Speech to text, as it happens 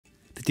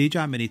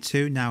DJI Mini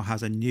 2 now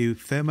has a new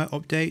firmware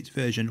update,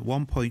 version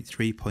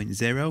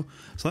 1.3.0.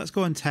 So let's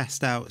go and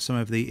test out some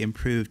of the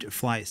improved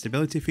flight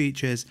stability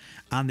features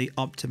and the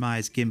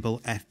optimized gimbal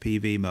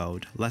FPV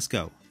mode. Let's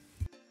go.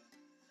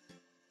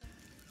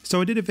 So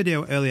I did a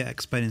video earlier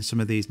explaining some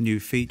of these new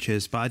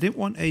features, but I didn't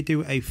want to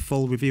do a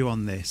full review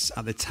on this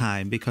at the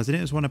time because I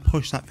didn't just want to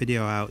push that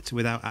video out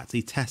without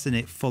actually testing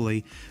it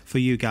fully for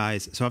you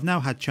guys. So I've now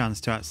had a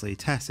chance to actually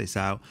test this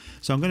out.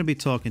 So I'm going to be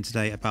talking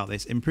today about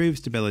this improved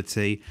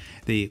stability,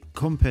 the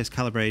compass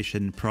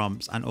calibration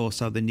prompts, and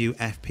also the new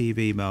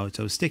FPV mode.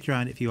 So stick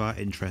around if you are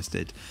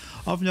interested.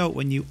 Of note,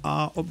 when you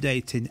are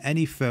updating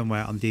any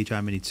firmware on the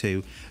DJI Mini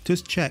 2,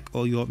 just check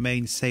all your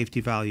main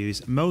safety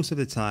values. Most of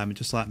the time,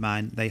 just like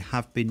mine, they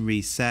have been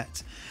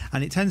reset,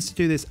 and it tends to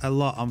do this a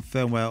lot on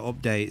firmware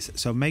updates.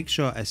 So make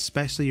sure,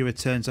 especially your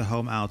return to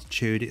home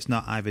altitude, it's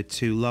not either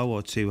too low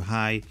or too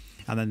high,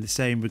 and then the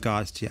same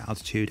regards to your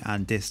altitude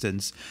and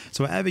distance.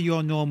 So whatever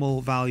your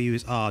normal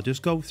values are,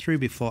 just go through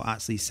before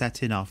actually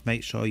setting off.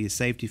 Make sure your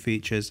safety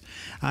features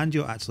and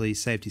your actually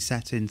safety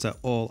settings are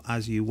all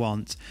as you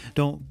want.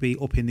 Don't be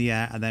up in the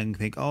air and then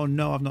think, oh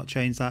no, I've not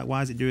changed that,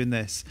 why is it doing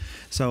this?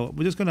 So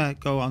we're just going to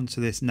go on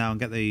to this now and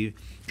get the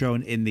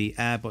drone in the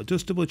air, but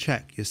just double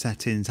check your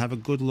settings, have a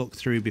good look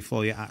through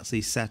before you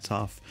actually set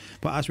off.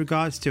 But as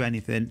regards to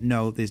anything,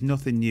 no, there's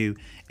nothing new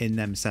in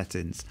them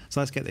settings.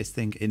 So let's get this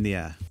thing in the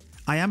air.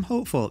 I am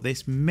hopeful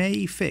this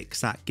may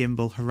fix that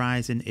gimbal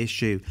horizon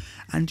issue,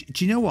 and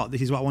do you know what, this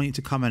is what I want you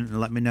to comment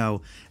and let me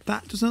know.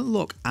 That doesn't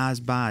look as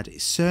bad.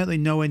 It's certainly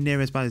nowhere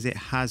near as bad as it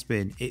has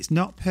been. It's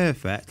not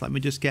perfect. Let me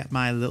just get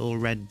my little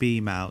red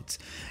beam out.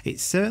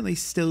 It's certainly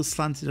still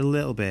slanted a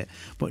little bit,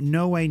 but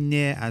nowhere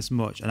near as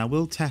much, and I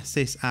will test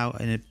this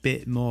out in a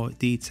bit more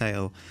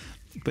detail.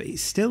 But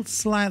it's still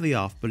slightly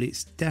off, but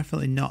it's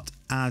definitely not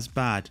as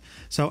bad.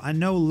 So I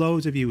know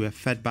loads of you have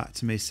fed back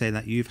to me saying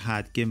that you've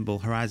had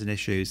gimbal horizon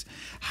issues.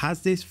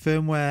 Has this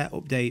firmware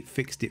update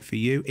fixed it for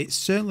you? It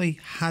certainly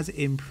has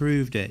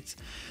improved it.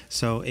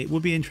 So it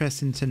would be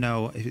interesting to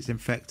know if it's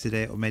infected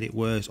it or made it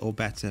worse or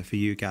better for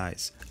you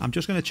guys. I'm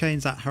just going to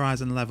change that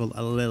horizon level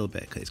a little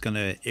bit because it's going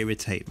to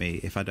irritate me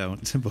if I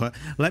don't. But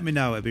let me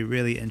know, it'd be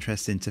really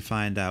interesting to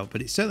find out.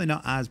 But it's certainly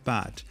not as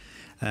bad.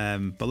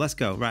 But let's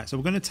go. Right, so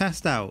we're going to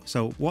test out.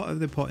 So what have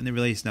they put in the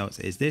release notes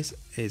is this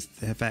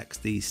affects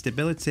the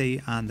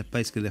stability and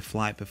basically the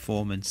flight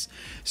performance.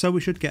 So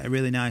we should get a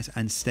really nice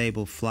and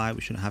stable flight.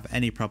 We shouldn't have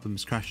any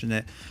problems crashing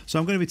it. So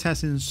I'm going to be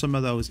testing some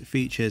of those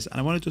features, and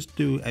I want to just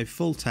do a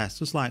full test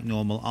just like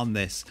normal on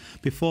this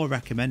before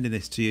recommending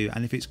this to you.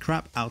 And if it's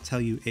crap, I'll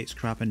tell you it's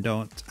crap and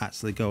don't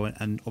actually go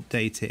and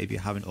update it if you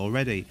haven't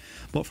already.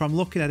 But from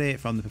looking at it,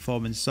 from the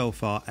performance so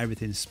far,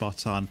 everything's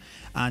spot on.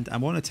 And I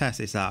want to test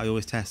this out. I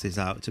always test this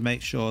out to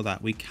make sure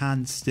that we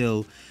can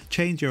still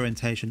change the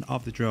orientation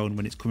of the drone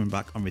when it's coming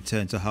back on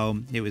return to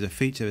home. It was a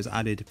feature that was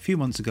added a few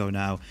months ago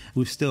now.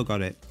 We've still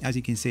got it. As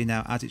you can see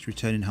now, as it's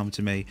returning home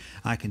to me,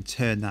 I can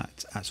turn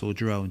that actual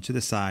drone to the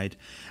side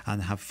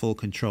and have full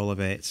control of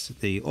it.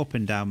 The up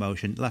and down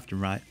motion, left and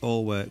right,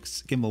 all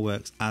works. Gimbal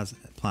works as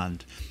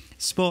planned.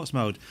 Sports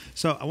mode.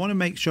 So I want to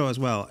make sure as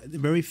well, the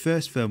very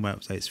first firmware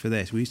updates for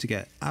this, we used to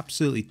get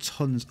absolutely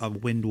tons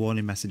of wind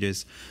warning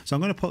messages. So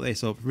I'm going to put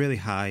this up really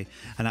high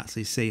and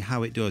actually see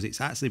how it does.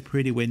 It's actually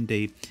pretty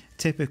windy,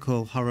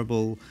 typical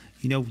horrible,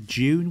 you know,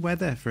 June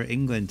weather for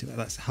England.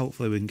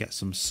 Hopefully we can get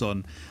some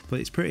sun,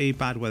 but it's pretty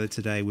bad weather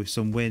today with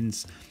some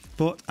winds.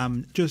 But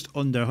I'm just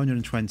under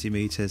 120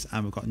 meters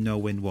and we've got no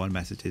wind warning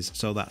messages,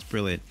 so that's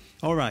brilliant.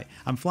 All right,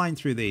 I'm flying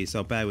through these,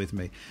 so bear with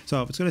me.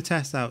 So I'm just going to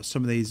test out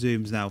some of these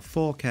zooms now.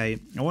 4K,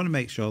 I want to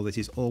make sure this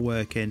is all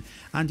working.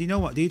 And you know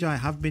what, DJI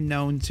have been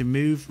known to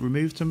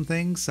remove some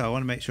things, so I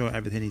want to make sure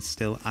everything is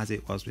still as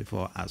it was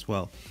before as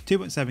well.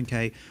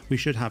 2.7K, we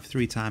should have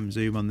 3 times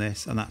zoom on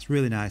this, and that's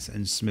really nice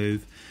and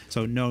smooth,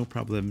 so no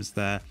problems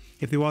there.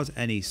 If there was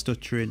any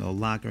stuttering or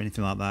lag or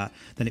anything like that,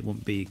 then it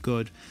wouldn't be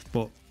good.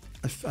 But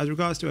as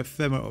regards to a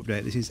firmware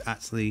update, this is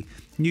actually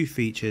new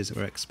features that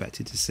we're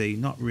expected to see,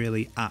 not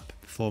really app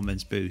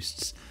performance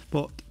boosts.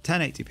 But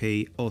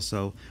 1080p,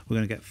 also we're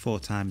going to get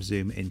 4 times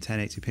zoom in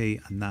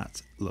 1080p, and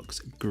that looks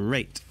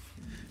great.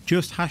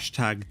 Just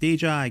hashtag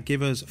DJI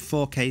give us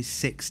 4K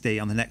 60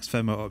 on the next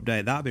firmware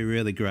update. That'd be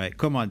really great.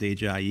 Come on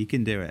DJI, you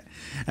can do it.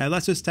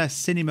 Let's just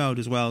test Cine mode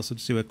as well. So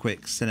just do a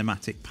quick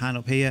cinematic pan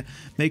up here,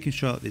 making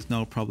sure that there's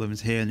no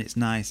problems here and it's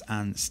nice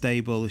and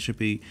stable. There should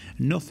be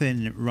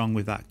nothing wrong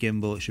with that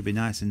gimbal. It should be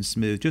nice and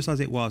smooth, just as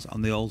it was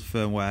on the old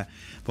firmware.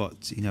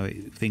 But you know,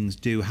 things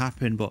do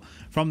happen. But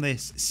from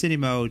this Cine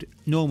mode,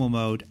 normal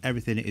mode,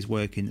 everything is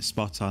working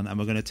spot on, and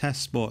we're going to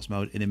test sports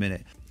mode in a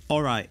minute.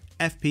 All right,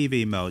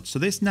 FPV mode. So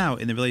this now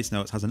in the release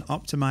notes has an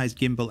optimized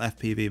gimbal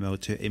FPV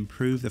mode to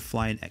improve the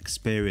flying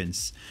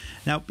experience.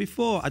 Now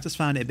before I just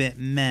found it a bit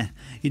meh,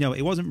 you know,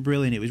 it wasn't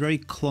brilliant, it was very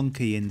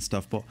clunky and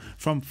stuff, but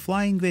from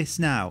flying this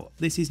now,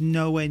 this is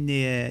nowhere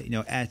near, you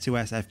know,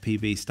 Air2S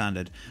FPV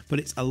standard, but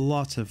it's a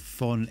lot of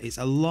fun, it's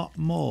a lot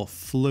more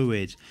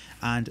fluid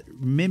and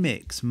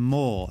mimics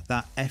more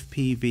that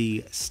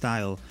FPV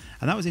style.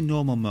 And that was in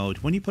normal mode.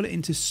 When you put it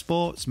into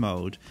sports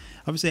mode,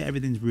 obviously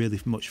everything's really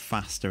much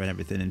faster and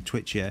everything and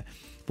twitchier,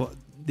 but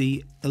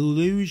the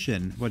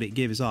illusion what it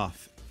gives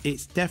off,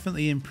 it's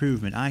definitely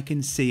improvement. I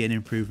can see an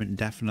improvement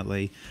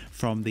definitely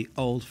from the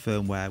old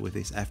firmware with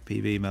this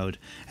FPV mode,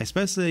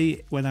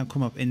 especially when I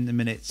come up in a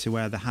minute to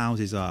where the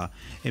houses are.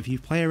 If you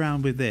play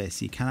around with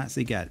this, you can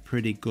actually get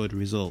pretty good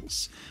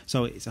results.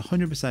 So it's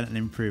 100% an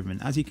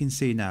improvement. As you can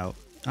see now,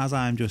 as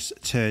I'm just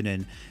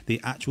turning, the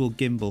actual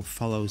gimbal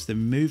follows the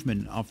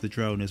movement of the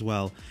drone as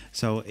well.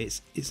 So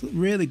it's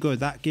really good.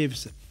 That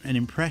gives an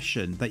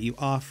impression that you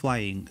are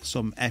flying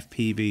some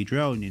FPV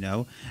drone, you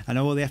know. I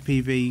know all the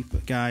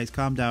FPV guys,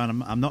 calm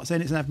down. I'm not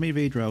saying it's an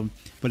FPV drone,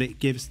 but it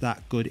gives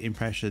that good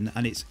impression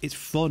and it's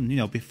fun, you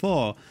know.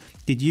 Before,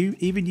 did you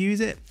even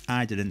use it?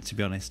 I didn't, to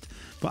be honest.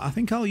 But I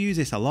think I'll use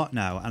this a lot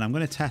now and I'm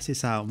going to test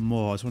this out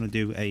more. I just want to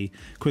do a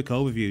quick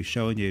overview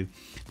showing you,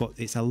 but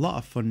it's a lot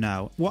of fun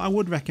now. What I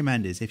would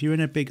recommend is if you're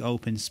in a big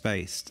open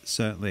space,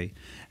 certainly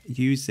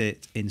use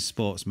it in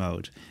sports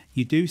mode.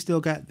 You do still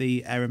get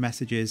the error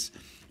messages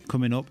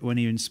coming up when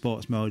you're in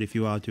sports mode if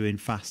you are doing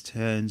fast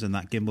turns and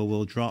that gimbal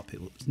will drop.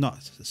 It's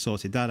not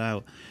sorted that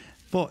out,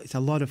 but it's a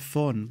lot of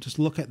fun. Just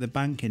look at the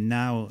banking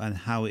now and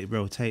how it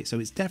rotates. So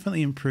it's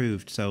definitely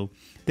improved. So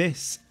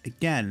this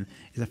again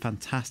is a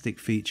fantastic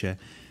feature.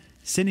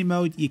 Cine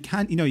mode, you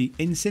can, you know,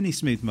 in Cine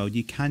Smooth mode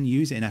you can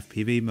use it in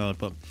FPV mode,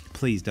 but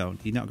please don't,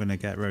 you're not going to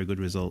get very good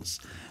results.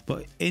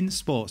 But in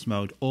sports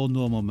mode or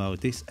normal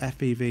mode, this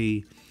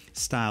FPV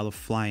style of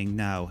flying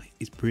now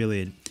is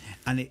brilliant,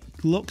 and it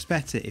looks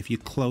better if you're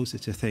closer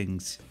to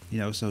things, you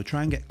know. So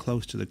try and get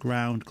close to the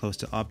ground, close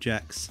to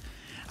objects.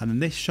 And then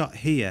this shot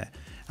here,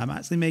 I'm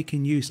actually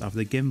making use of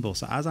the gimbal,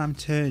 so as I'm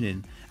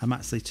turning, I'm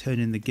actually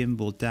turning the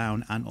gimbal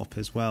down and up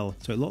as well,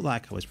 so it looked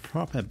like I was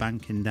proper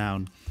banking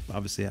down, but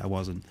obviously I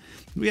wasn't.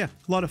 But yeah,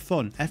 a lot of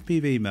fun.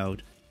 FPV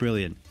mode,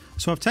 brilliant.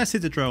 So I've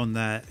tested the drone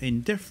there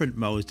in different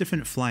modes,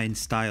 different flying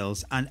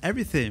styles, and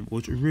everything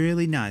was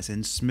really nice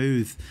and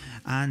smooth,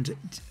 and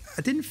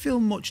I didn't feel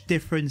much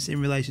difference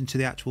in relation to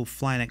the actual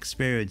flying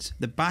experience.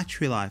 The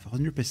battery life,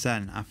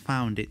 100%, I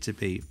found it to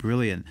be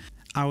brilliant.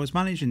 I was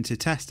managing to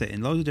test it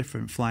in loads of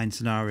different flying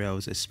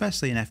scenarios,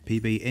 especially in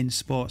FPV in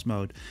sports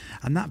mode,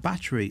 and that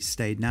battery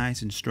stayed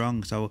nice and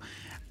strong. So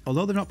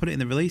although they've not put it in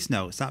the release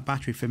notes, that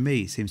battery for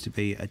me seems to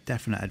be a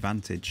definite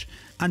advantage.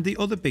 And the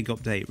other big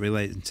update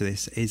relating to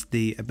this is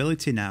the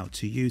ability now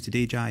to use the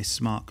DJI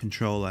Smart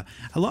Controller.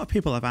 A lot of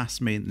people have asked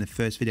me in the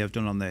first video I've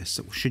done on this,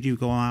 should you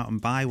go out and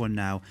buy one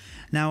now?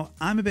 Now,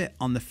 I'm a bit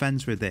on the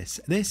fence with this.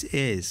 This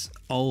is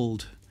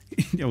old.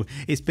 You know,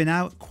 it's been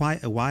out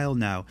quite a while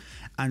now,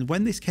 and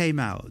when this came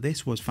out,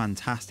 this was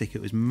fantastic.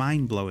 It was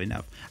mind-blowing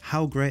of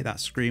how great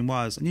that screen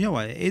was, and you know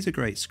what, it is a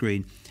great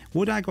screen.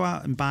 Would I go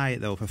out and buy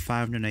it though for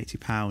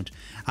 £580?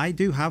 I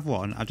do have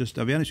one. I'll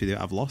be honest with you,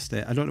 I've lost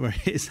it. I don't know where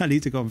it is. I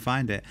need to go and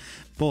find it.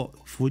 But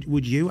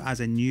would you, as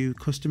a new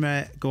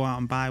customer, go out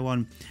and buy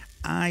one?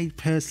 I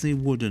personally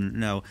wouldn't.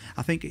 No,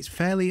 I think it's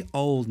fairly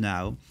old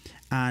now,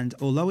 and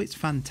although it's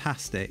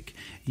fantastic,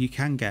 you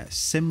can get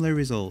similar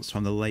results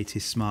from the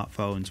latest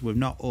smartphones. We've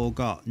not all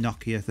got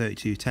Nokia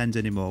 3210s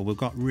anymore. We've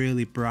got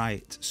really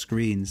bright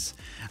screens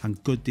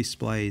and good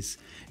displays.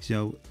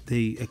 So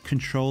the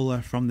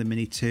controller from the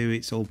Mini 2,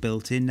 it's all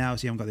built in now,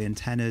 so you haven't got the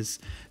antennas.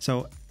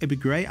 So it'd be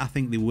great. I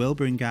think they will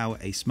bring out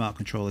a Smart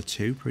Controller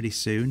 2 pretty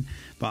soon,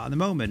 but at the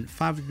moment,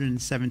 £570,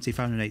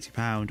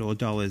 £580 or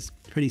dollars,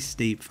 pretty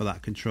steep for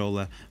that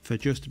controller for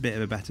just a bit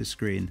of a better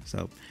screen.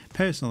 So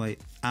personally,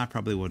 I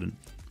probably wouldn't.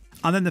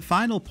 And then the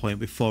final point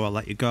before I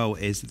let you go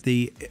is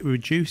the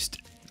reduced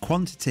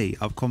quantity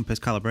of compass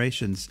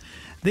calibrations.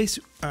 This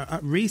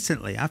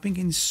recently, I've been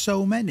getting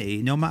so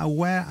many, no matter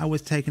where I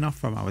was taken off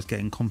from, I was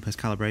getting compass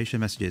calibration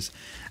messages.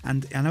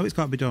 And I know it's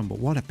got to be done, but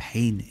what a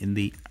pain in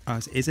the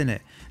ass, isn't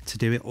it, to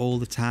do it all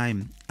the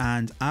time?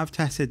 And I've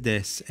tested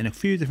this in a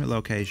few different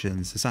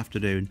locations this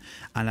afternoon,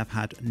 and I've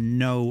had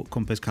no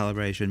compass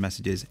calibration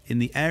messages in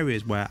the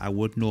areas where I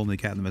would normally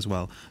get them as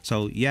well.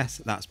 So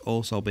yes, that's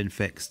also been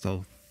fixed.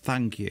 So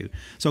thank you.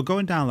 So go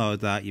and download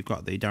that. You've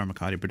got the Darren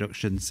McCarty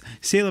Productions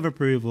seal of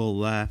approval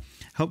there.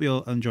 Hope you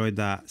all enjoyed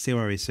that. See you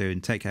very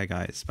soon. Take care,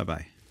 guys. Bye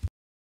bye.